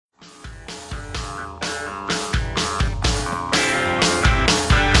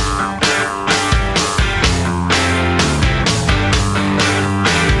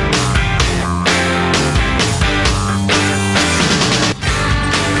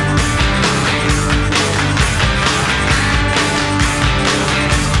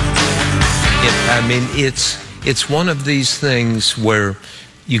I mean, it's one of these things where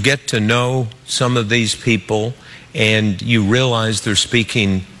you get to know some of these people and you realize they're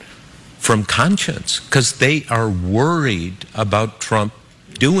speaking from conscience because they are worried about Trump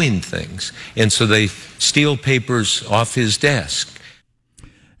doing things. And so they steal papers off his desk.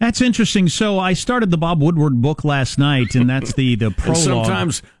 That's interesting. So I started the Bob Woodward book last night, and that's the prologue. And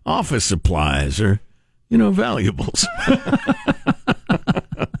sometimes office supplies are, valuables.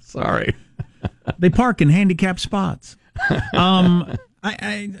 Sorry. They park in handicapped spots.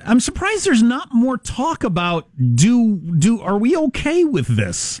 I'm surprised there's not more talk about are we okay with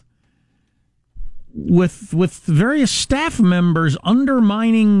this? With various staff members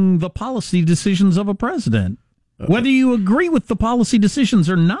undermining the policy decisions of a president. Whether you agree with the policy decisions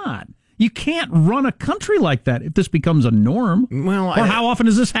or not, you can't run a country like that if this becomes a norm. How often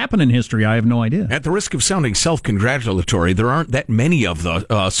does this happen in history? I have no idea. At the risk of sounding self-congratulatory, there aren't that many of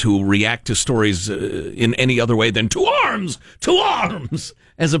us who react to stories in any other way than to arms,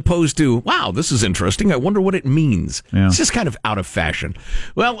 as opposed to, wow, this is interesting. I wonder what it means. Yeah. It's just kind of out of fashion.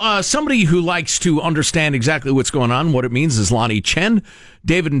 Well, somebody who likes to understand exactly what's going on, what it means, is Lanhee Chen,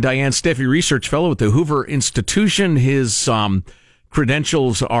 David and Diane Steffi Research Fellow at the Hoover Institution. His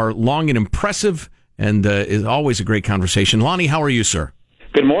credentials are long and impressive, and is always a great conversation. Lanhee, how are you, sir?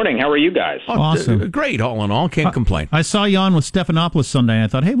 Good morning. How are you guys? Awesome. Great, all in all. Can't complain. I saw you on with Stephanopoulos Sunday, and I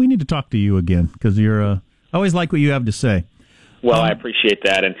thought, hey, we need to talk to you again, because you're I always like what you have to say. Well, I appreciate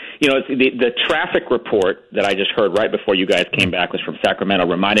that. And, the traffic report that I just heard right before you guys came back was from Sacramento,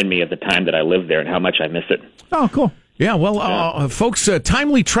 reminded me of the time that I lived there and how much I miss it. Oh, cool. Yeah, well, folks,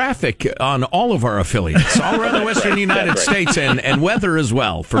 timely traffic on all of our affiliates, all around the western United States, and weather as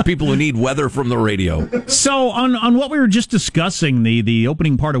well, for people who need weather from the radio. So on what we were just discussing, the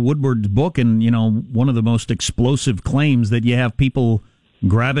opening part of Woodward's book, and, one of the most explosive claims that you have people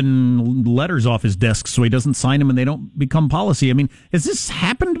grabbing letters off his desk so he doesn't sign them and they don't become policy. I mean, has this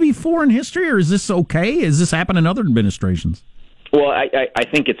happened before in history, or is this okay? Has this happened in other administrations? Well, I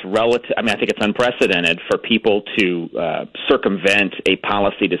think it's relative. I think it's unprecedented for people to circumvent a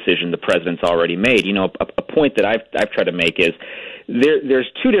policy decision the president's already made. A point that I've tried to make is there's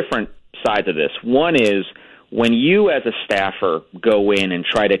two different sides of this. One is when you as a staffer go in and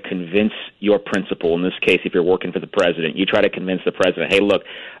try to convince your principal, in this case, if you're working for the president, you try to convince the president, hey, look,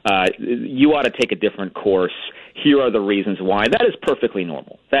 you ought to take a different course. Here are the reasons why. That is perfectly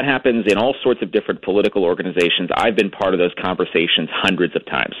normal. That happens in all sorts of different political organizations. I've been part of those conversations hundreds of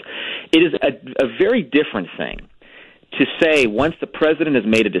times. It is a very different thing to say, once the president has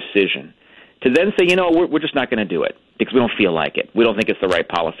made a decision, to then say, we're just not going to do it because we don't feel like it. We don't think it's the right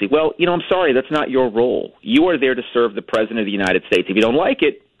policy. Well, I'm sorry, that's not your role. You are there to serve the president of the United States. If you don't like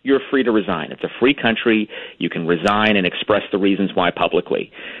it, you're free to resign. It's a free country. You can resign and express the reasons why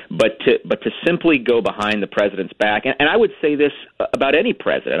publicly. But to simply go behind the president's back, and I would say this about any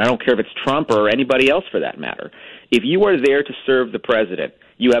president, I don't care if it's Trump or anybody else for that matter, if you are there to serve the president,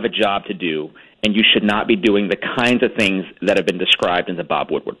 you have a job to do, and you should not be doing the kinds of things that have been described in the Bob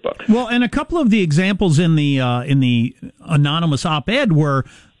Woodward book. Well, and a couple of the examples in the anonymous op-ed were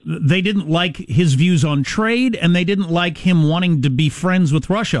they didn't like his views on trade, and they didn't like him wanting to be friends with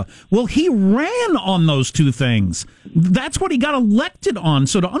Russia. Well, he ran on those two things. That's what he got elected on.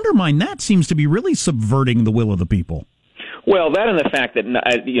 So to undermine that seems to be really subverting the will of the people. Well, that and the fact that,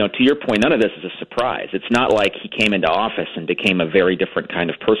 to your point, none of this is a surprise. It's not like he came into office and became a very different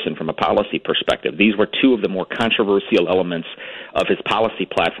kind of person from a policy perspective. These were two of the more controversial elements of his policy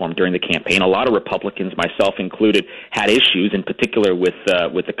platform during the campaign. A lot of Republicans, myself included, had issues, in particular with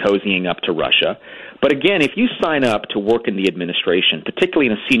the cozying up to Russia. But again, if you sign up to work in the administration, particularly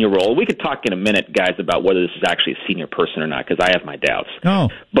in a senior role, we could talk in a minute, guys, about whether this is actually a senior person or not, because I have my doubts. Oh.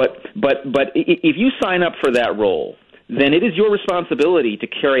 But if you sign up for that role, then it is your responsibility to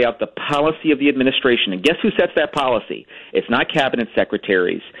carry out the policy of the administration. And guess who sets that policy? It's not cabinet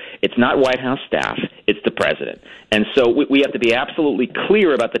secretaries. It's not White House staff. It's the president. And so we have to be absolutely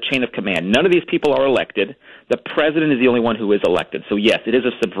clear about the chain of command. None of these people are elected. The president is the only one who is elected. So, yes, it is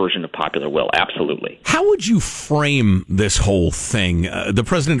a subversion of popular will, absolutely. How would you frame this whole thing? The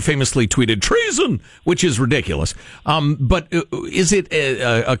president famously tweeted treason, which is ridiculous. But is it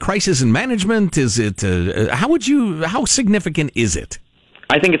a crisis in management? Is it how significant is it?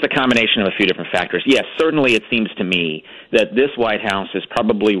 I think it's a combination of a few different factors. Yes, certainly it seems to me that this White House is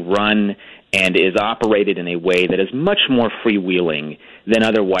probably run and is operated in a way that is much more freewheeling than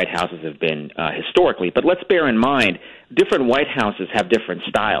other White Houses have been historically. But let's bear in mind, different White Houses have different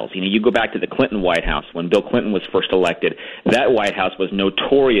styles. You go back to the Clinton White House when Bill Clinton was first elected. That White House was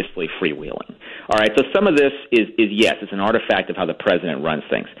notoriously freewheeling. All right, so some of this is yes, it's an artifact of how the president runs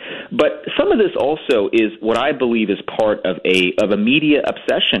things. But some of this also is what I believe is part of a media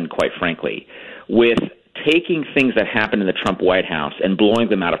obsession, quite frankly, with taking things that happened in the Trump White House and blowing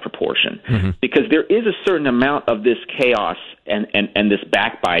them out of proportion. Mm-hmm. Because there is a certain amount of this chaos and this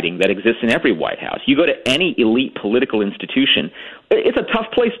backbiting that exists in every White House. You go to any elite political institution, it's a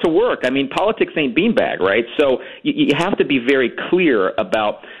tough place to work. I mean, politics ain't beanbag, right? So you have to be very clear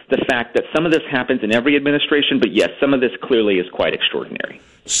about the fact that some of this happens in every administration, but yes, some of this clearly is quite extraordinary.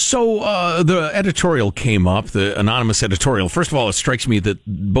 So the editorial came up, the anonymous editorial. First of all, it strikes me that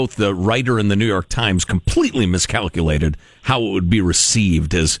both the writer and the New York Times completely miscalculated how it would be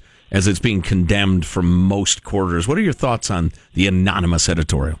received as it's being condemned from most quarters. What are your thoughts on the anonymous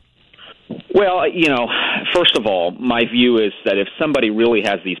editorial? Well, first of all, my view is that if somebody really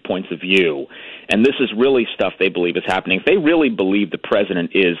has these points of view, and this is really stuff they believe is happening, if they really believe the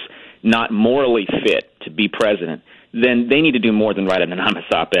president is not morally fit to be president, then they need to do more than write an anonymous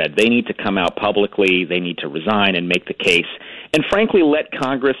op-ed. They need to come out publicly, they need to resign and make the case, and frankly let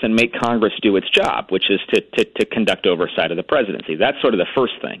Congress and make Congress do its job, which is to conduct oversight of the presidency. That's sort of the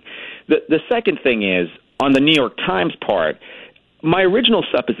first thing. The second thing is, on the New York Times part, my original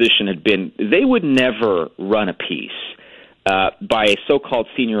supposition had been they would never run a piece by a so-called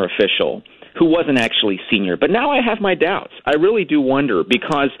senior official who wasn't actually senior. But now I have my doubts. I really do wonder,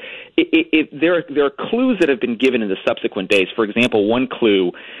 because there are clues that have been given in the subsequent days. For example, one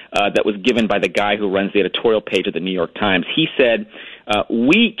clue that was given by the guy who runs the editorial page of the New York Times, he said,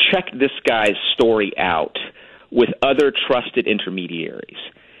 we checked this guy's story out with other trusted intermediaries.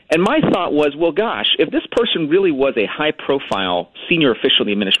 And my thought was, well, gosh, if this person really was a high-profile senior official in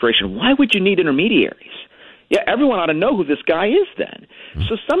the administration, why would you need intermediaries? Yeah, everyone ought to know who this guy is then.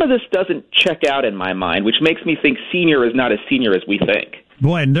 So some of this doesn't check out in my mind, which makes me think senior is not as senior as we think.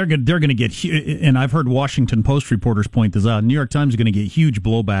 Boy, and they're going to get, and I've heard Washington Post reporters point this out, New York Times is going to get huge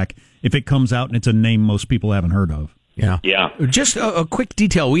blowback if it comes out and it's a name most people haven't heard of. Yeah. Just a quick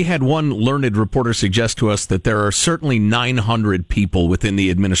detail. We had one learned reporter suggest to us that there are certainly 900 people within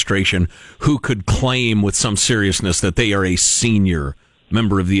the administration who could claim with some seriousness that they are a senior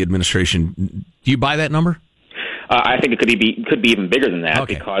member of the administration. Do you buy that number? I think it could be even bigger than that,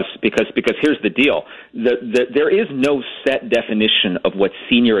 because here's the deal: there is no set definition of what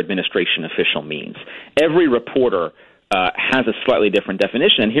senior administration official means. Every reporter has a slightly different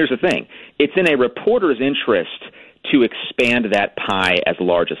definition, and here's the thing: it's in a reporter's interest to expand that pie as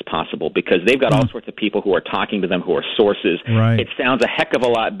large as possible, because they've got all sorts of people who are talking to them, who are sources. Right. It sounds a heck of a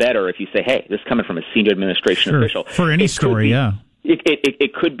lot better if you say, "Hey, this is coming from a senior administration official." For any story, yeah.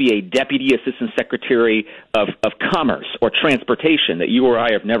 It could be a deputy assistant secretary of commerce or transportation that you or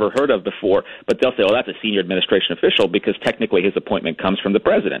I have never heard of before, but they'll say, oh, that's a senior administration official, because technically his appointment comes from the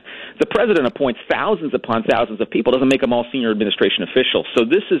president. The president appoints thousands upon thousands of people, doesn't make them all senior administration officials. So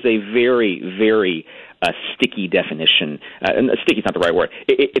this is a very, very sticky definition. And sticky is not the right word.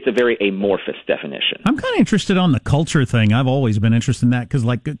 It's a very amorphous definition. I'm kind of interested on the culture thing. I've always been interested in that, because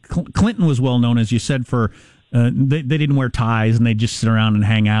like Clinton was well known, as you said, for they didn't wear ties and they just sit around and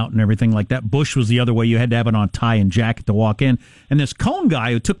hang out and everything like that. Bush was the other way. You had to have it on tie and jacket to walk in. And this Cohn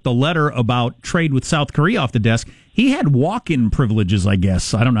guy who took the letter about trade with South Korea off the desk, he had walk-in privileges, I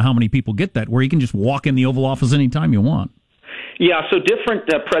guess. I don't know how many people get that, where you can just walk in the Oval Office anytime you want. Yeah, so different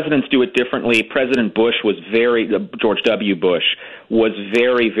presidents do it differently. President Bush was George W. Bush was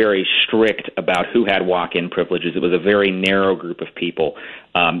very, very strict about who had walk-in privileges. It was a very narrow group of people.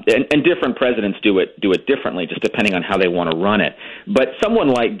 And different presidents do it differently, just depending on how they want to run it. But someone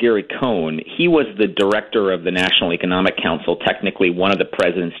like Gary Cohn, he was the director of the National Economic Council, technically one of the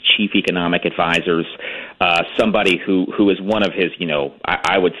president's chief economic advisors, somebody who is one of his,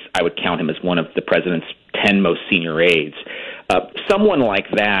 I would count him as one of the president's 10 most senior aides. Someone like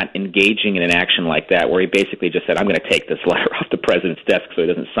that engaging in an action like that, where he basically just said, I'm going to take this letter off the president's desk so he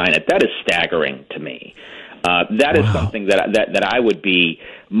doesn't sign it, that is staggering to me. That is something that I would be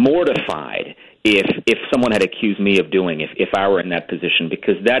mortified if someone had accused me of doing, if I were in that position,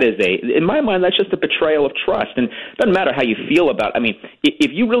 because that is in my mind, that's just a betrayal of trust. And it doesn't matter how you feel about,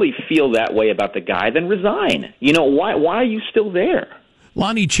 if you really feel that way about the guy, then resign. Why are you still there?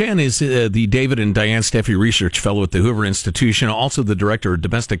 Lanhee Chen is the David and Diane Steffi Research Fellow at the Hoover Institution, also the Director of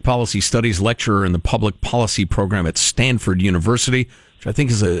Domestic Policy Studies, lecturer in the Public Policy Program at Stanford University, which I think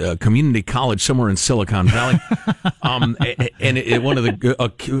is a community college somewhere in Silicon Valley, and one of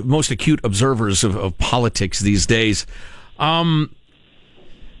the most acute observers of politics these days. The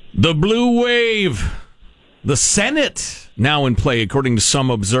blue wave The Senate now in play, according to some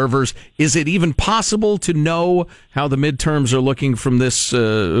observers. Is it even possible to know how the midterms are looking from this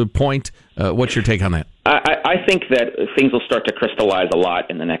point? What's your take on that? I think that things will start to crystallize a lot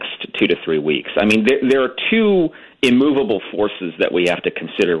in the next 2 to 3 weeks. I mean, there are two immovable forces that we have to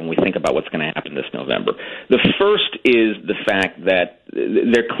consider when we think about what's going to happen this November. The first is the fact that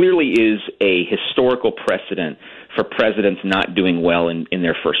there clearly is a historical precedent for presidents not doing well in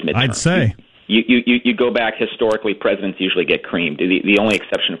their first midterm. I'd say. You go back historically, presidents usually get creamed. The only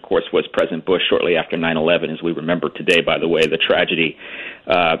exception, of course, was President Bush shortly after 9/11, as we remember today, by the way, the tragedy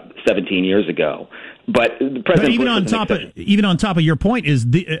 17 years ago. But President even Bush on top of your point is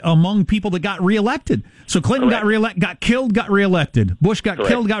among people that got reelected. So Clinton got killed, got reelected. Bush got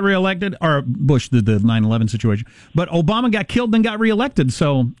killed, got reelected. Or Bush did the 9/11 situation. But Obama got killed and got reelected.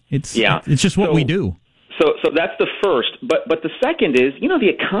 So it's just what we do. So that's the first, but the second is, the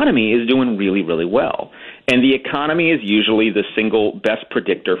economy is doing really, really well. And the economy is usually the single best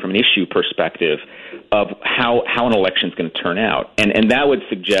predictor from an issue perspective of how an election is going to turn out. And that would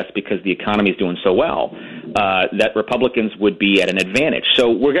suggest, because the economy is doing so well, that Republicans would be at an advantage. So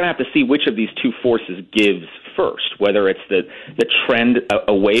we're going to have to see which of these two forces gives first, whether it's the trend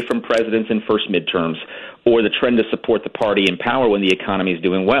away from presidents in first midterms or the trend to support the party in power when the economy is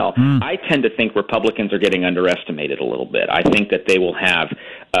doing well. I tend to think Republicans are getting underestimated a little bit. I think that they will have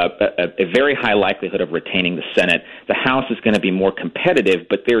a very high likelihood of retaining the Senate. The House is going to be more competitive,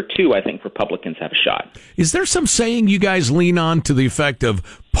 but there, too, I think Republicans have a shot. Is there some saying you guys lean on to the effect of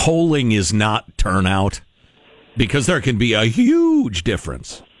polling is not turnout? Because there can be a huge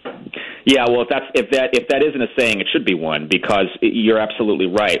difference. Yeah, well, if that isn't a saying, it should be one, because you're absolutely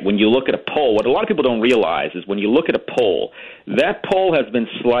right. When you look at a poll, what a lot of people don't realize is when you look at a poll, that poll has been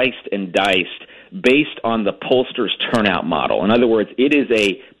sliced and diced based on the pollster's turnout model. In other words, it is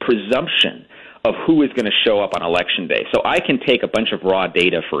a presumption of who is going to show up on Election Day. So I can take a bunch of raw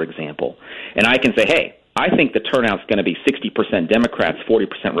data, for example, and I can say, hey, I think the turnout's going to be 60% Democrats,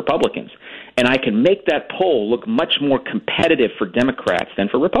 40% Republicans. And I can make that poll look much more competitive for Democrats than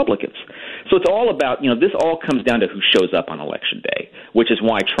for Republicans. So it's all about, this all comes down to who shows up on Election Day, which is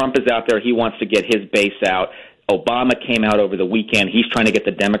why Trump is out there. He wants to get his base out. Obama came out over the weekend. He's trying to get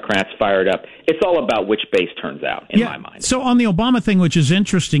the Democrats fired up. It's all about which base turns out, in my mind. So on the Obama thing, which is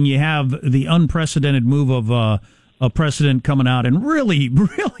interesting, you have the unprecedented move of a president coming out and really,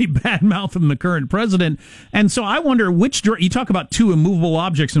 really bad-mouthing the current president. And so I wonder you talk about two immovable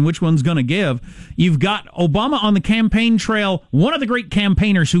objects and which one's going to give. You've got Obama on the campaign trail, one of the great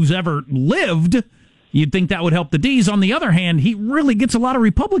campaigners who's ever lived. You'd think that would help the D's. On the other hand, he really gets a lot of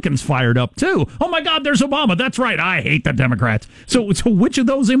Republicans fired up, too. Oh, my God, there's Obama. That's right. I hate the Democrats. So which of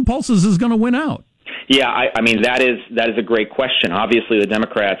those impulses is going to win out? Yeah, I mean, that is a great question. Obviously, the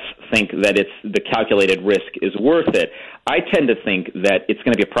Democrats think that the calculated risk is worth it. I tend to think that it's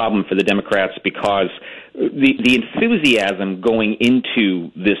going to be a problem for the Democrats because the enthusiasm going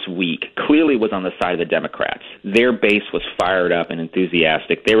into this week clearly was on the side of the Democrats. Their base was fired up and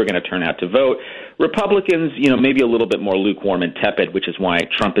enthusiastic. They were going to turn out to vote. Republicans, maybe a little bit more lukewarm and tepid, which is why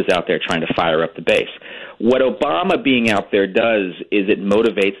Trump is out there trying to fire up the base. What Obama being out there does is it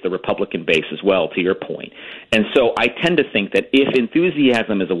motivates the Republican base as well, to your point. And so I tend to think that if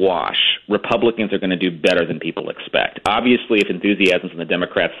enthusiasm is awash, Republicans are going to do better than people expect. Obviously, if enthusiasm is on the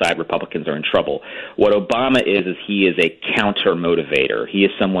Democrat side, Republicans are in trouble. What Obama is he is a counter motivator. He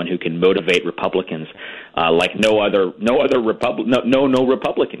is someone who can motivate Republicans like no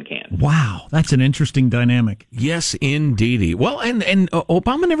Republican can. Wow, that's an interesting dynamic. Yes, indeedy. Well, and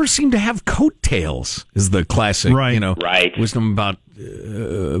Obama never seemed to have coattails, is the classic, right. wisdom about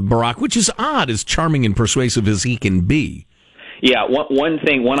Barack, which is odd, as charming and persuasive as he can be. Yeah,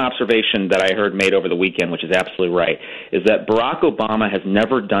 one observation that I heard made over the weekend, which is absolutely right, is that Barack Obama has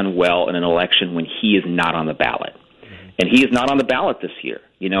never done well in an election when he is not on the ballot. And he is not on the ballot this year.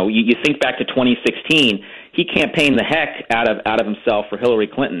 You think back to 2016, he campaigned the heck out of himself for Hillary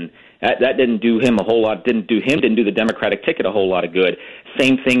Clinton. That didn't do him a whole lot, didn't do the Democratic ticket a whole lot of good.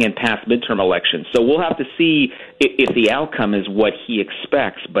 Same thing in past midterm elections. So we'll have to see if the outcome is what he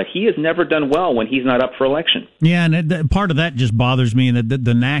expects. But he has never done well when he's not up for election. Yeah, and part of that just bothers me, and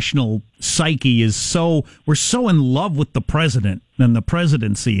the national psyche is we're so in love with the president and the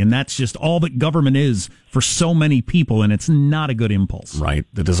presidency, and that's just all that government is for so many people, and it's not a good impulse. Right,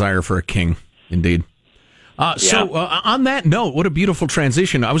 the desire for a king, indeed. So on that note, what a beautiful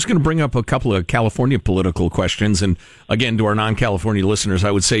transition. I was going to bring up a couple of California political questions. And again, to our non-California listeners,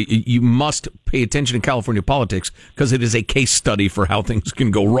 I would say you must pay attention to California politics because it is a case study for how things can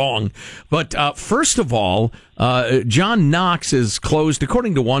go wrong. But first of all, John Knox is closed,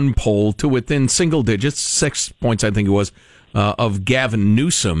 according to one poll, to within single digits, 6 points, I think it was, of Gavin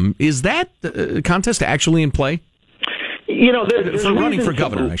Newsom. Is that contest actually in play? There's for running for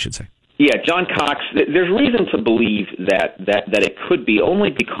governor, I should say. Yeah, John Cox, there's reason to believe that it could be, only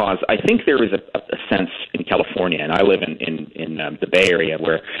because I think there is a sense in California, and I live in the Bay Area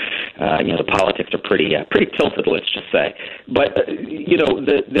where the politics are pretty tilted, let's just say. But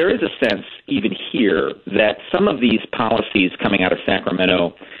there is a sense even here that some of these policies coming out of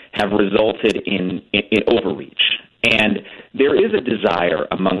Sacramento have resulted in overreach. And there is a desire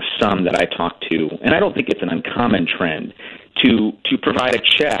among some that I talk to, and I don't think it's an uncommon trend, to provide a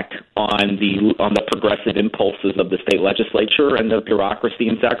check on the progressive impulses of the state legislature and the bureaucracy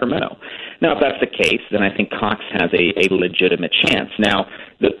in Sacramento. Now, if that's the case, then I think Cox has a legitimate chance. Now,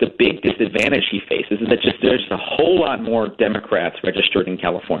 the big disadvantage he faces is that there's a whole lot more Democrats registered in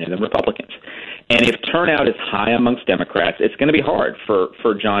California than Republicans. And if turnout is high amongst Democrats, it's going to be hard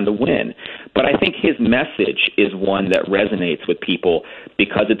for John to win. But I think his message is one that resonates with people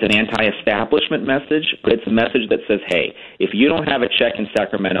because it's an anti-establishment message, but it's a message that says, hey, if you don't have a check in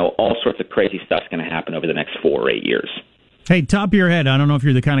Sacramento, all sorts of crazy stuff's going to happen over the next 4 or 8 years. Hey, top of your head, I don't know if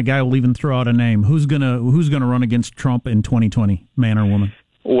you're the kind of guy who'll even throw out a name. Who's gonna run against Trump in 2020, man or woman?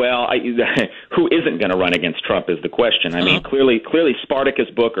 Well, who isn't going to run against Trump is the question. I mean, clearly, Spartacus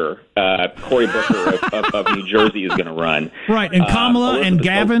Booker, Cory Booker of New Jersey is going to run. Right, and Kamala and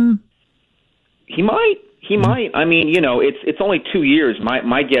Gavin? He might. I mean, it's only 2 years.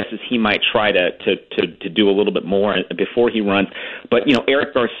 My guess is he might try to do a little bit more before he runs. But,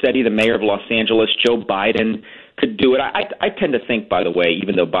 Eric Garcetti, the mayor of Los Angeles, Joe Biden could do it. I tend to think, by the way,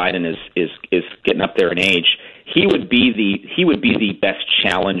 even though Biden is getting up there in age, he would be the best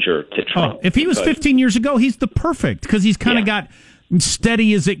challenger to Trump. If he was 15 years ago, he's the perfect, because he's kind of got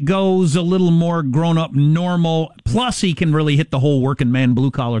steady as it goes, a little more grown up, normal. Plus, he can really hit the whole working man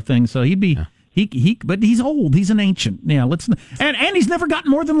blue collar thing. So he'd be. But he's old. He's an ancient. Yeah, and he's never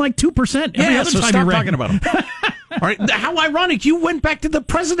gotten more than like 2%. Every other time stop talking about him. All right, how ironic! You went back to the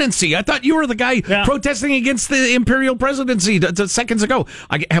presidency. I thought you were the guy protesting against the imperial presidency seconds ago.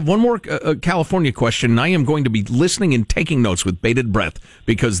 I have one more California question. I am going to be listening and taking notes with bated breath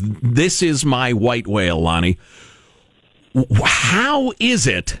because this is my white whale, Lonnie. How is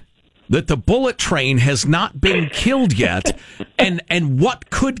it that the bullet train has not been killed yet, and what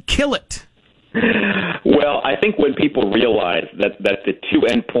could kill it? Well, I think when people realize that the two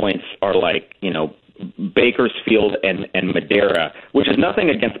endpoints are like, Bakersfield and Madera, which is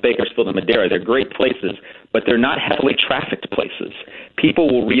nothing against Bakersfield and Madera. They're great places, but they're not heavily trafficked places.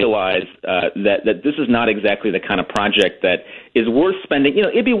 People will realize that this is not exactly the kind of project that is worth spending.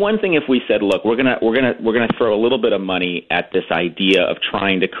 It'd be one thing if we said, look, we're gonna throw a little bit of money at this idea of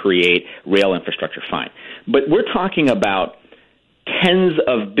trying to create rail infrastructure. Fine, but we're talking about tens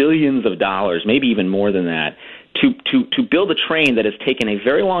of billions of dollars, maybe even more than that, to build a train that has taken a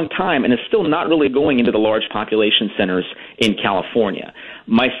very long time and is still not really going into the large population centers in California.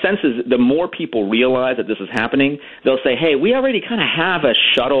 My sense is the more people realize that this is happening, they'll say, hey, we already kind of have a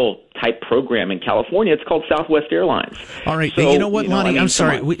shuttle-type program in California. It's called Southwest Airlines. All right. So, you know what, Lonnie? I'm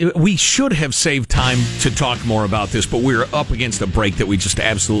sorry. We should have saved time to talk more about this, but we're up against a break that we just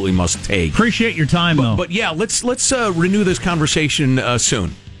absolutely must take. Appreciate your time, though. But yeah, let's renew this conversation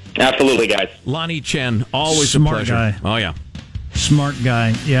soon. Absolutely, guys. Lanhee Chen, always Smart a pleasure. Guy. Oh, yeah. Smart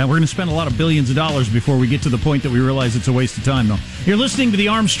guy. Yeah, we're going to spend a lot of billions of dollars before we get to the point that we realize it's a waste of time, though. You're listening to the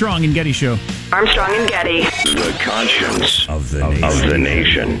Armstrong and Getty Show. Armstrong and Getty. The conscience of the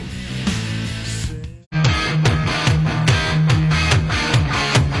nation.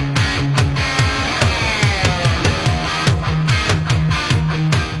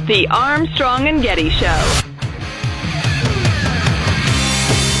 The Armstrong and Getty Show.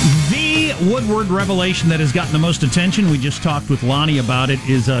 Woodward revelation that has gotten the most attention, we just talked with Lonnie about it,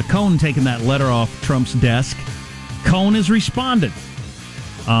 is Cohn taking that letter off Trump's desk. Cohn has responded.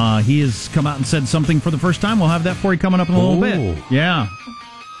 He has come out and said something for the first time. We'll have that for you coming up in a little bit. Yeah.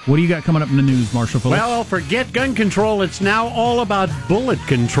 What do you got coming up in the news, Marshall Phillips? Well, forget gun control. It's now all about bullet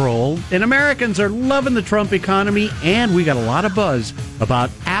control. And Americans are loving the Trump economy, and we got a lot of buzz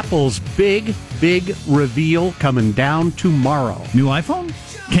about Apple's big reveal coming down tomorrow. New iPhone?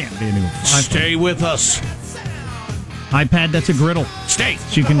 Can't be a new iPhone. Stay with us. iPad, that's a griddle. Stay.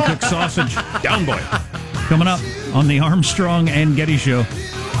 So you can cook sausage. Down, boy. Coming up on the Armstrong and Getty Show.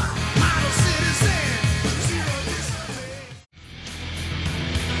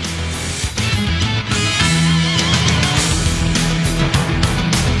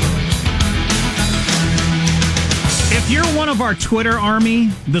 of our Twitter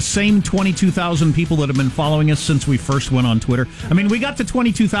army the same 22,000 people that have been following us since we first went on Twitter? I mean, we got to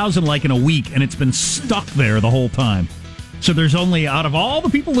 22,000 like in a week, and it's been stuck there the whole time. So there's only, out of all the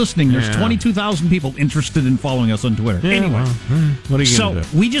people listening, there's 22,000 people interested in following us on Twitter. Yeah, anyway, well, what are you going to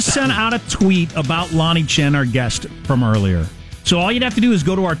do? We just sent out a tweet about Lanhee Chen, our guest from earlier. So all you'd have to do is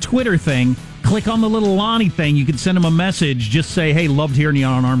go to our Twitter thing, click on the little Lanhee thing. You can send him a message. Just say, hey, loved hearing you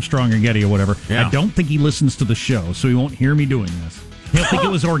on Armstrong or Getty or whatever. Yeah. I don't think he listens to the show, so he won't hear me doing this. He'll think it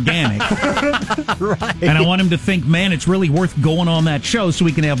was organic. Right. And I want him to think, man, it's really worth going on that show so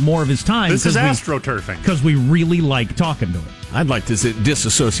we can have more of his time. This is astroturfing. Because we really like talking to him. I'd like to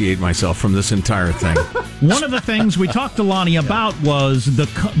disassociate myself from this entire thing. One of the things we talked to Lanhee about was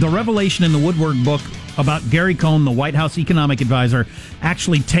the revelation in the Woodward book about Gary Cohn, the White House economic advisor,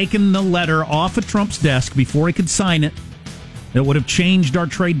 actually taking the letter off of Trump's desk before he could sign it. That would have changed our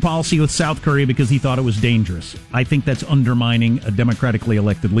trade policy with South Korea because he thought it was dangerous. I think that's undermining a democratically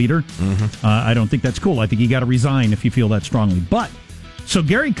elected leader. Mm-hmm. I don't think that's cool. I think you got to resign if you feel that strongly. But, so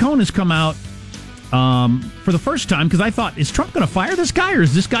Gary Cohn has come out for the first time, because I thought, is Trump going to fire this guy, or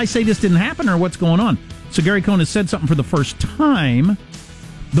does this guy say this didn't happen, or what's going on? So Gary Cohn has said something for the first time.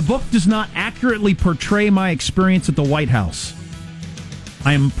 The book does not accurately portray my experience at the White House.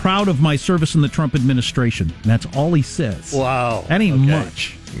 I am proud of my service in the Trump administration. And that's all he says. Wow. That ain't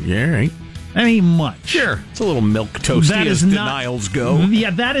much. Yeah, right. That ain't much. Sure. It's a little milk toasty as denials go. Yeah,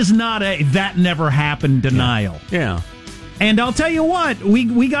 that is not a that never happened denial. Yeah. And I'll tell you what,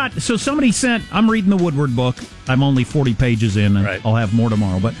 we got, so somebody sent, I'm reading the Woodward book. I'm only 40 pages in, and I'll have more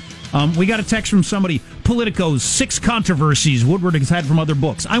tomorrow. But we got a text from somebody, Politico's 6 controversies Woodward has had from other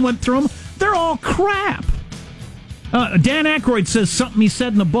books. I went through them. They're all crap. Dan Aykroyd says something he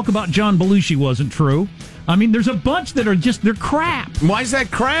said in the book about John Belushi wasn't true. I mean, there's a bunch that are just, they're crap. Why is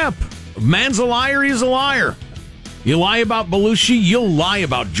that crap? Man's a liar, he's a liar. You lie about Belushi, you'll lie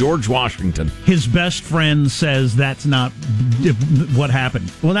about George Washington. His best friend says that's not what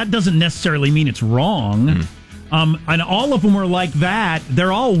happened. Well, that doesn't necessarily mean it's wrong. And all of them are like that.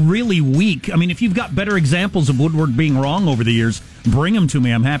 They're all really weak. I mean, if you've got better examples of Woodward being wrong over the years, bring them to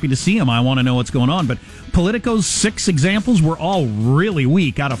me. I'm happy to see them. I want to know what's going on. But Politico's 6 examples were all really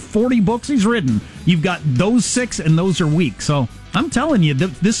weak. Out of 40 books he's written, you've got those 6, and those are weak. So I'm telling you,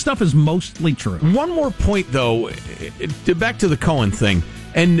 this stuff is mostly true. One more point, though, back to the Cohen thing.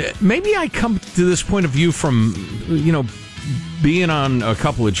 And maybe I come to this point of view from, being on a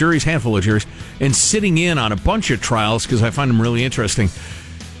couple of juries, handful of juries, and sitting in on a bunch of trials because I find them really interesting.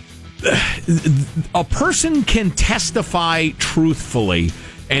 A person can testify truthfully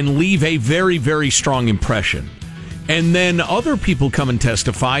and leave a very, very strong impression. And then other people come and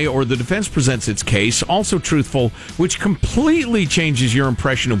testify, or the defense presents its case, also truthful, which completely changes your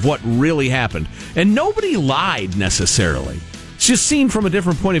impression of what really happened. And nobody lied necessarily. It's just seen from a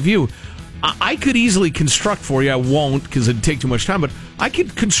different point of view. I could easily construct for you, I won't because it'd take too much time, but I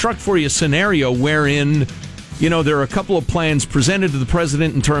could construct for you a scenario wherein, there are a couple of plans presented to the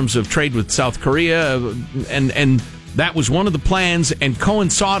president in terms of trade with South Korea, and that was one of the plans, and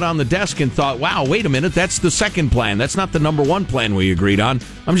Cohen saw it on the desk and thought, wow, wait a minute, that's the second plan. That's not the number one plan we agreed on.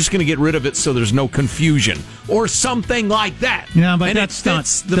 I'm just going to get rid of it so there's no confusion. Or something like that. Yeah, but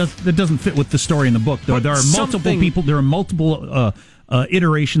that doesn't fit with the story in the book, though. There are multiple people, there are multiple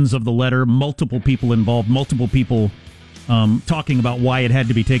iterations of the letter, multiple people involved, multiple people talking about why it had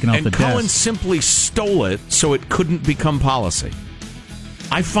to be taken off the desk. And Cohen simply stole it so it couldn't become policy.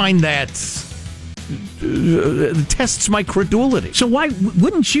 I find that tests my credulity. So why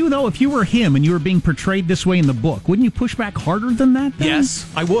wouldn't you, though, if you were him and you were being portrayed this way in the book, wouldn't you push back harder than that? Then? Yes,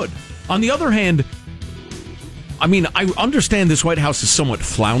 I would. On the other hand, I mean, I understand this White House is somewhat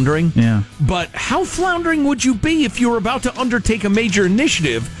floundering. Yeah. But how floundering would you be if you were about to undertake a major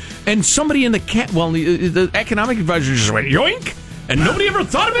initiative and somebody in the economic advisor just went, yoink, and nobody ever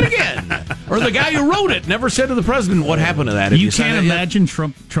thought of it again? Or the guy who wrote it never said to the president, what happened to that? You can't imagine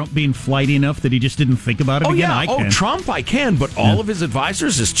Trump being flighty enough that he just didn't think about it again? Yeah. I can. Trump, I can, but all of his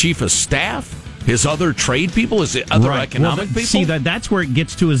advisors, his chief of staff, his other trade people, his other economic people? See, that's where it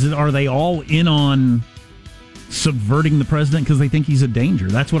gets to, are they all in on subverting the president because they think he's a danger?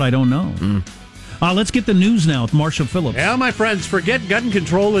 That's what I don't know. Let's get the news now with Marshall Phillips. Yeah, my friends, forget gun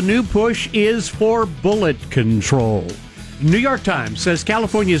control. A new push is for bullet control. New York Times says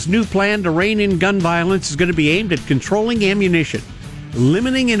California's new plan to rein in gun violence is going to be aimed at controlling ammunition,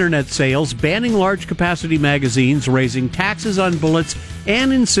 limiting internet sales, banning large capacity magazines, raising taxes on bullets,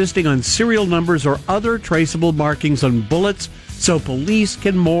 and insisting on serial numbers or other traceable markings on bullets so police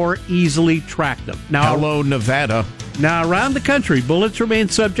can more easily track them. Now, hello, Nevada. Now, around the country, bullets remain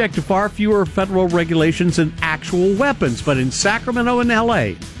subject to far fewer federal regulations than actual weapons. But in Sacramento and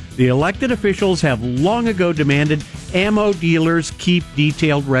L.A., the elected officials have long ago demanded ammo dealers keep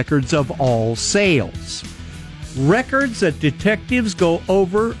detailed records of all sales. Records that detectives go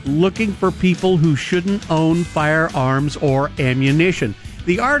over looking for people who shouldn't own firearms or ammunition.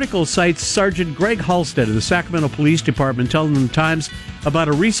 The article cites Sergeant Greg Halstead of the Sacramento Police Department telling the Times about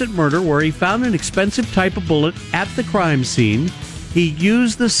a recent murder where he found an expensive type of bullet at the crime scene. He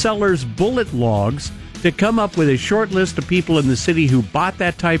used the seller's bullet logs to come up with a short list of people in the city who bought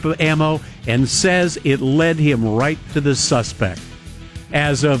that type of ammo and says it led him right to the suspect.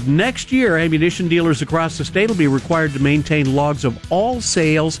 As of next year, ammunition dealers across the state will be required to maintain logs of all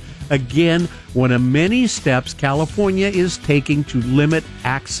sales, again, one of many steps California is taking to limit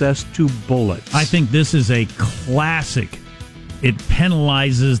access to bullets. I think this is a classic. It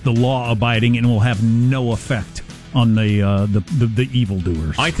penalizes the law-abiding and will have no effect on the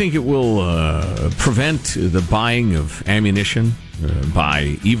evildoers. I think it will prevent the buying of ammunition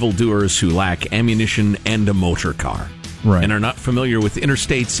by evildoers who lack ammunition and a motor car. Right. And are not familiar with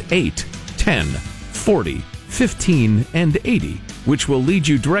Interstates 8, 10, 40, 15, and 80, which will lead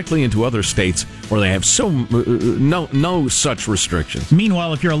you directly into other states where they have no such restrictions.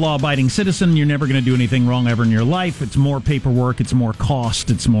 Meanwhile, if you're a law-abiding citizen, you're never going to do anything wrong ever in your life. It's more paperwork, it's more cost,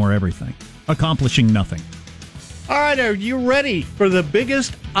 it's more everything. Accomplishing nothing. All right, are you ready for the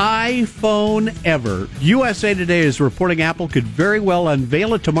biggest iPhone ever? USA Today is reporting Apple could very well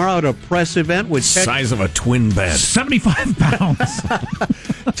unveil it tomorrow at a press event with size of a twin bed. 75 pounds.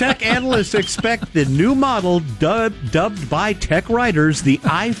 Tech analysts expect the new model, dubbed by tech writers the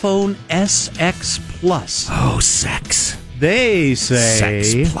iPhone SX Plus. Oh, sex. They say...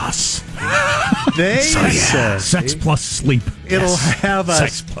 Sex Plus. They say... Sex plus sleep. It'll have a...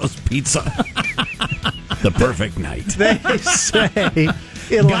 Sex plus pizza. The perfect night. They say...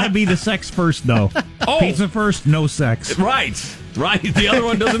 It'll Gotta be the sex first, though. Pizza first, no sex. Right. The other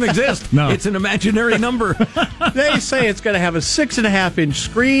one doesn't exist. No. It's an imaginary number. They say it's going to have a 6.5-inch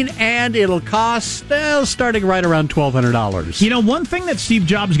screen, and it'll cost, starting right around $1,200. You know, one thing that Steve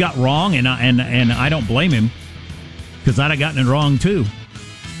Jobs got wrong, and I don't blame him, because I'd have gotten it wrong too,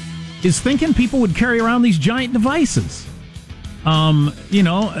 is thinking people would carry around these giant devices.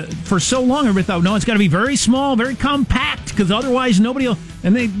 For so long, everybody thought, no, it's got to be very small, very compact, because otherwise nobody will.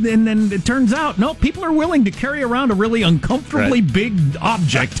 And then it turns out, no, people are willing to carry around a really uncomfortably big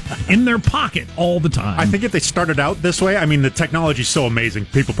object in their pocket all the time. I think if they started out this way, I mean, the technology's so amazing,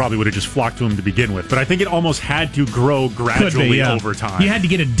 people probably would have just flocked to them to begin with. But I think it almost had to grow gradually over time. You had to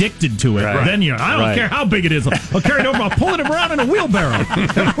get addicted to it. Right. Then I don't care how big it is. I'll carry it over. I'll pull it around in a wheelbarrow.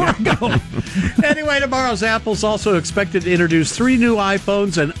 Where I go. Anyway, tomorrow's Apple's also expected to introduce 3 new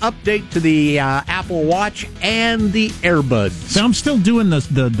iPhones, an update to the Apple Watch, and the AirBuds. So I'm still doing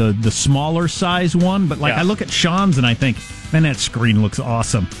the smaller size one, but I look at Sean's and I think, man, that screen looks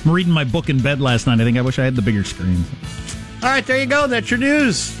awesome. I'm reading my book in bed last night. I think I wish I had the bigger screen. All right, there you go. That's your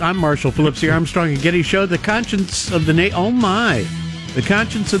news. I'm Marshall Phillips, the Armstrong and Getty Show. The conscience of the nation. Oh my, the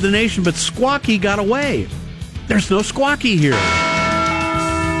conscience of the nation. But Squawky got away. There's no Squawky here.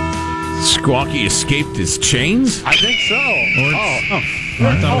 Squawky escaped his chains? I think so.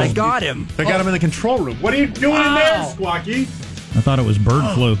 They got him. They got him in the control room. What are you doing in there, Squawky? I thought it was bird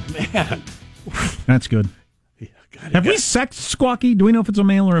flu. Man. That's good. Have we sexed Squawky? Do we know if it's a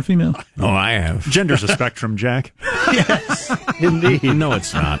male or a female? Oh, I have. Gender's a spectrum, Jack. Yes, indeed. No,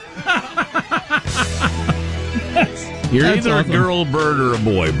 it's not. You're either a girl bird or a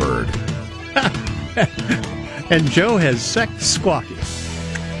boy bird. And Joe has sexed Squawky.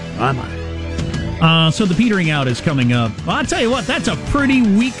 So the petering out is coming up. Well, I'll tell you what, that's a pretty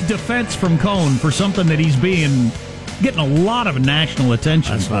weak defense from Cohn for something that he's getting a lot of national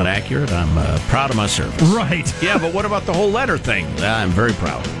attention. That's not accurate. I'm proud of my service. Right. Yeah, but what about the whole letter thing? I'm very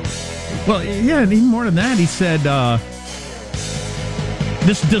proud. Well, yeah, and even more than that, he said,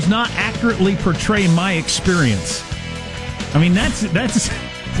 this does not accurately portray my experience. I mean, that's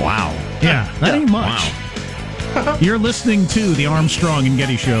wow. Yeah, that ain't much. Wow. You're listening to the Armstrong and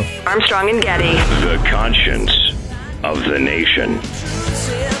Getty Show. Armstrong and Getty. The conscience of the nation.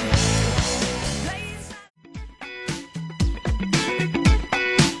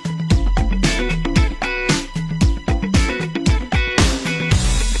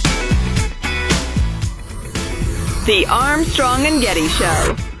 The Armstrong and Getty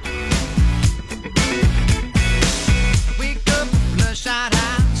Show.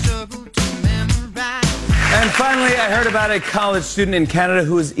 And finally, I heard about a college student in Canada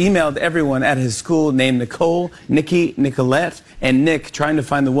who has emailed everyone at his school named Nicole, Nikki, Nicolette, and Nick trying to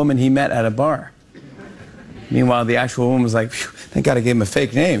find the woman he met at a bar. Meanwhile, the actual woman was like, thank God I gave him a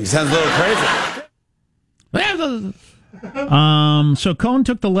fake name. He sounds a little crazy. So Cohn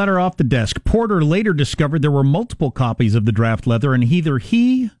took the letter off the desk. Porter later discovered there were multiple copies of the draft letter, and either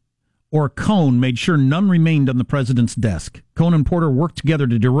he or Cohn made sure none remained on the president's desk. Cohn and Porter worked together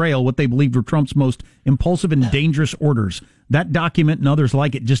to derail what they believed were Trump's most impulsive and dangerous orders. That document and others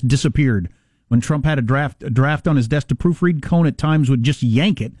like it just disappeared. When Trump had a draft on his desk to proofread, Cohn at times would just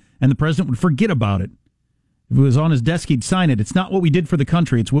yank it, and the president would forget about it. If it was on his desk, he'd sign it. It's not what we did for the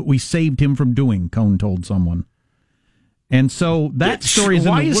country. It's what we saved him from doing, Cohn told someone. And so that story is in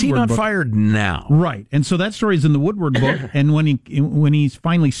the Woodward book. Why is he not fired now? Right. And so that story is in the Woodward book. And when he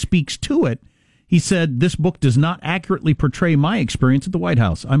finally speaks to it, he said, this book does not accurately portray my experience at the White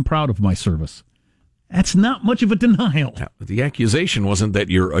House. I'm proud of my service. That's not much of a denial. Now, the accusation wasn't that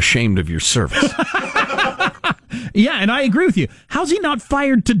you're ashamed of your service. Yeah, and I agree with you. How's he not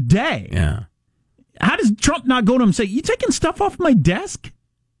fired today? Yeah. How does Trump not go to him and say, you taking stuff off my desk?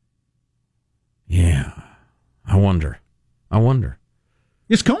 Yeah. I wonder.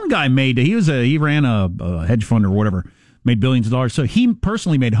 This Cohn guy he ran a hedge fund or whatever, made billions of dollars. So he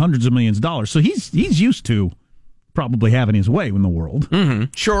personally made hundreds of millions of dollars. So he's used to probably having his way in the world.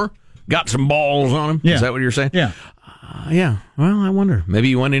 Mm-hmm. Sure. Got some balls on him. Yeah. Is that what you're saying? Yeah. Yeah. Well, I wonder. Maybe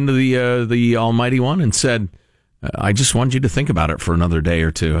he went into the Almighty One and said, I just wanted you to think about it for another day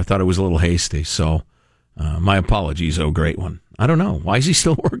or two. I thought it was a little hasty. So my apologies, oh great one. I don't know. Why does he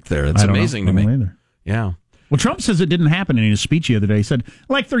still work there? It's amazing to me. Either. Yeah. Well, Trump says it didn't happen in his speech the other day. He said,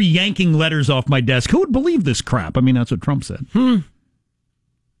 like they're yanking letters off my desk. Who would believe this crap? I mean, that's what Trump said.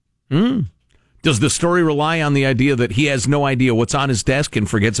 Does the story rely on the idea that he has no idea what's on his desk and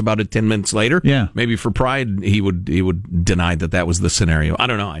forgets about it 10 minutes later? Yeah. Maybe for pride, he would deny that was the scenario. I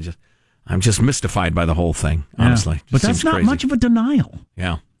don't know. I'm just mystified by the whole thing, honestly. Yeah. But that's not crazy. much of a denial.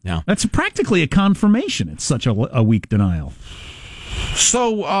 Yeah. That's practically a confirmation. It's such a weak denial.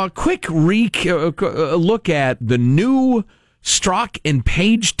 So, quick look at the new Strzok and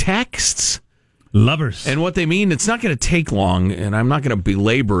Page texts. Lovers. And what they mean, it's not going to take long, and I'm not going to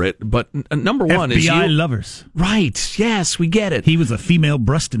belabor it, but number one FBI is... FBI lovers. Right, yes, we get it. He was a female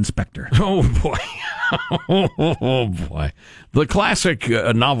breast inspector. Oh, boy. Oh, boy. The classic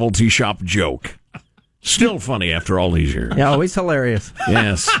novelty shop joke. Still funny after all these years. Yeah, always hilarious.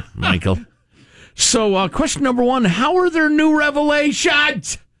 Yes, Michael. So, question number one, how are there new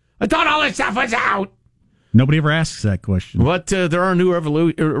revelations? I thought all this stuff was out. Nobody ever asks that question. But there are new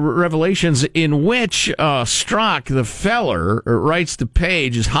revelations in which Strzok, the feller, writes to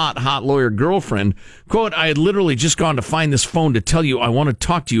Page, his hot lawyer girlfriend, quote, I had literally just gone to find this phone to tell you I want to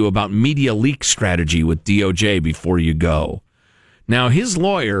talk to you about media leak strategy with DOJ before you go. Now, his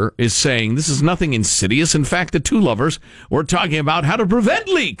lawyer is saying this is nothing insidious. In fact, the two lovers were talking about how to prevent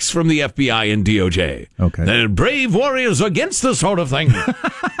leaks from the FBI and DOJ. Okay. They're brave warriors against this sort of thing,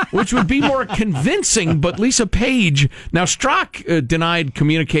 which would be more convincing. But Lisa Page, now Strzok denied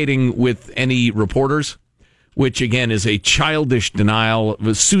communicating with any reporters, which, again, is a childish denial.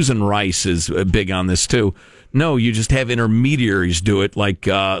 Susan Rice is big on this, too. No, you just have intermediaries do it like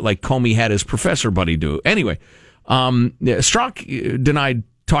Comey had his professor buddy do. Anyway. Strzok denied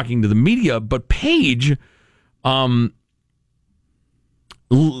talking to the media, but Page reportedly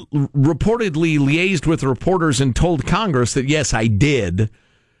liaised with reporters and told Congress that, yes, I did.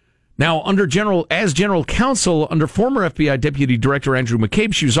 Now, as general counsel under former FBI Deputy Director Andrew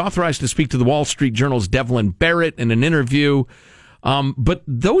McCabe, she was authorized to speak to the Wall Street Journal's Devlin Barrett in an interview. But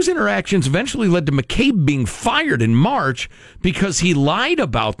those interactions eventually led to McCabe being fired in March because he lied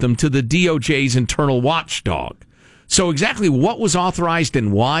about them to the DOJ's internal watchdog. So exactly what was authorized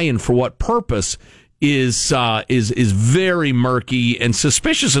and why and for what purpose is very murky and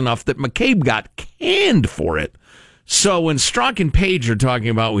suspicious enough that McCabe got canned for it. So when Strzok and Page are talking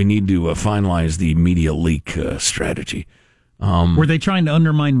about we need to finalize the media leak strategy. Were they trying to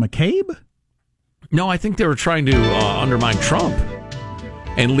undermine McCabe? No, I think they were trying to undermine Trump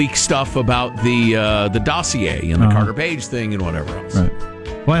and leak stuff about the dossier and the Carter Page thing and whatever else. Right.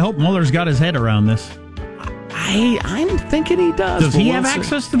 Well, I hope Mueller's got his head around this. I'm thinking he does. Does he have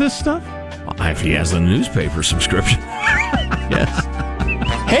access to this stuff? If he has a newspaper subscription. Yes.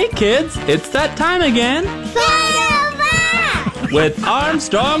 Hey, kids, it's that time again. With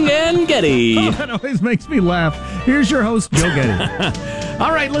Armstrong and Getty. Oh, that always makes me laugh. Here's your host, Joe Getty.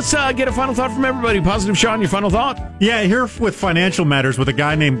 All right, let's get a final thought from everybody. Positive Sean, your final thought? Yeah, here with financial matters with a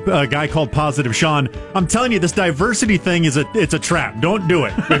guy called Positive Sean. I'm telling you, this diversity thing it's a trap. Don't do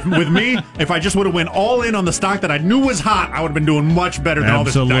it. With me, if I just would have went all in on the stock that I knew was hot, I would have been doing much better than all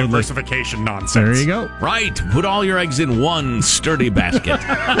this diversification nonsense. There you go. Right. Put all your eggs in one sturdy basket.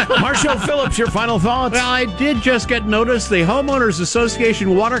 Marshall Phillips, your final thoughts? Well, I did just get notice the Homeowners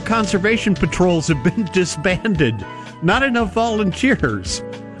Association Water Conservation Patrols have been disbanded. Not enough volunteers.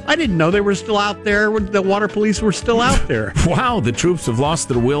 I didn't know they were still out there. The water police were still out there. Wow, the troops have lost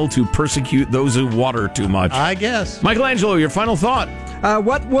their will to persecute those who water too much. I guess. Michelangelo, your final thought?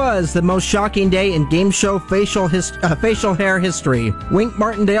 What was the most shocking day in game show facial hair history? Wink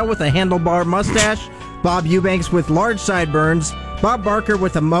Martindale with a handlebar mustache, Bob Eubanks with large sideburns, Bob Barker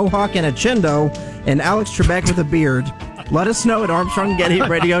with a mohawk and a chindo, and Alex Trebek with a beard. Let us know at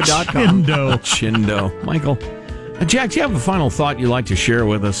ArmstrongGettyRadio.com. Chindo. Michael. Jack, do you have a final thought you'd like to share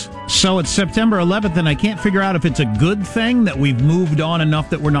with us? So it's September 11th, and I can't figure out if it's a good thing that we've moved on enough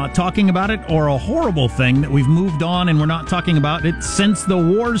that we're not talking about it, or a horrible thing that we've moved on and we're not talking about it since the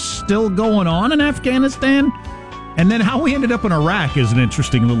war's still going on in Afghanistan. And then how we ended up in Iraq is an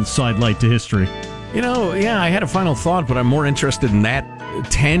interesting little sidelight to history. You know, yeah, I had a final thought, but I'm more interested in that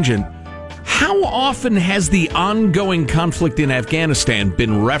tangent. How often has the ongoing conflict in Afghanistan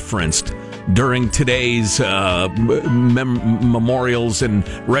been referenced during today's memorials and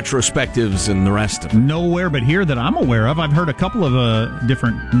retrospectives and the rest of it? Nowhere but here that I'm aware of. I've heard a couple of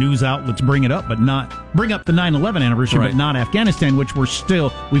different news outlets bring it up, but not bring up the 9/11 anniversary, right, but not Afghanistan, which we've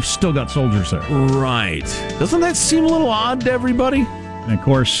still got soldiers there. Right. Doesn't that seem a little odd to everybody? And of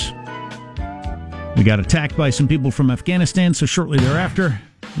course, we got attacked by some people from Afghanistan, so shortly thereafter,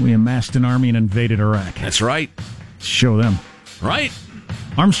 we amassed an army and invaded Iraq. That's right. Show them. Right.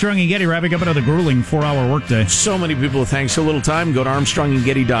 Armstrong and Getty wrapping up another grueling 4-hour workday. So many people with thanks, so little time. Go to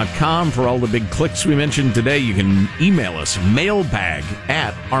ArmstrongandGetty.com for all the big clicks we mentioned today. You can email us,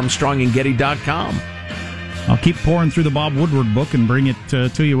 mailbag@ArmstrongandGetty.com. I'll keep pouring through the Bob Woodward book and bring it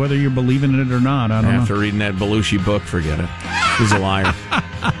to you whether you're believing in it or not. I don't know. After reading that Belushi book, forget it. He's a liar.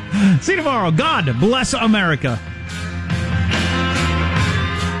 See you tomorrow. God bless America.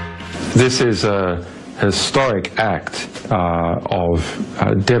 This is a historic act of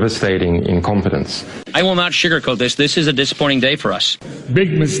devastating incompetence. I will not sugarcoat this. This is a disappointing day for us.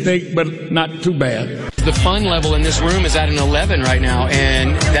 Big mistake, but not too bad. The fun level in this room is at an 11 right now,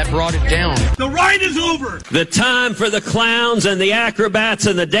 and that brought it down. The ride is over. The time for the clowns and the acrobats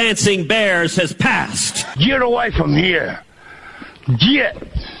and the dancing bears has passed. Get away from here. Get.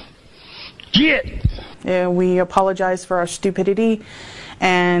 We apologize for our stupidity,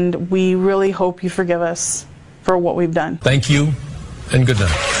 and we really hope you forgive us for what we've done. Thank you, and good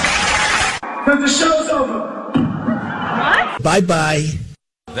night. Because the show's over. What? Bye-bye.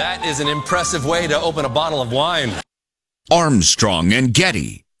 That is an impressive way to open a bottle of wine. Armstrong and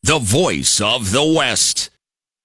Getty, the voice of the West.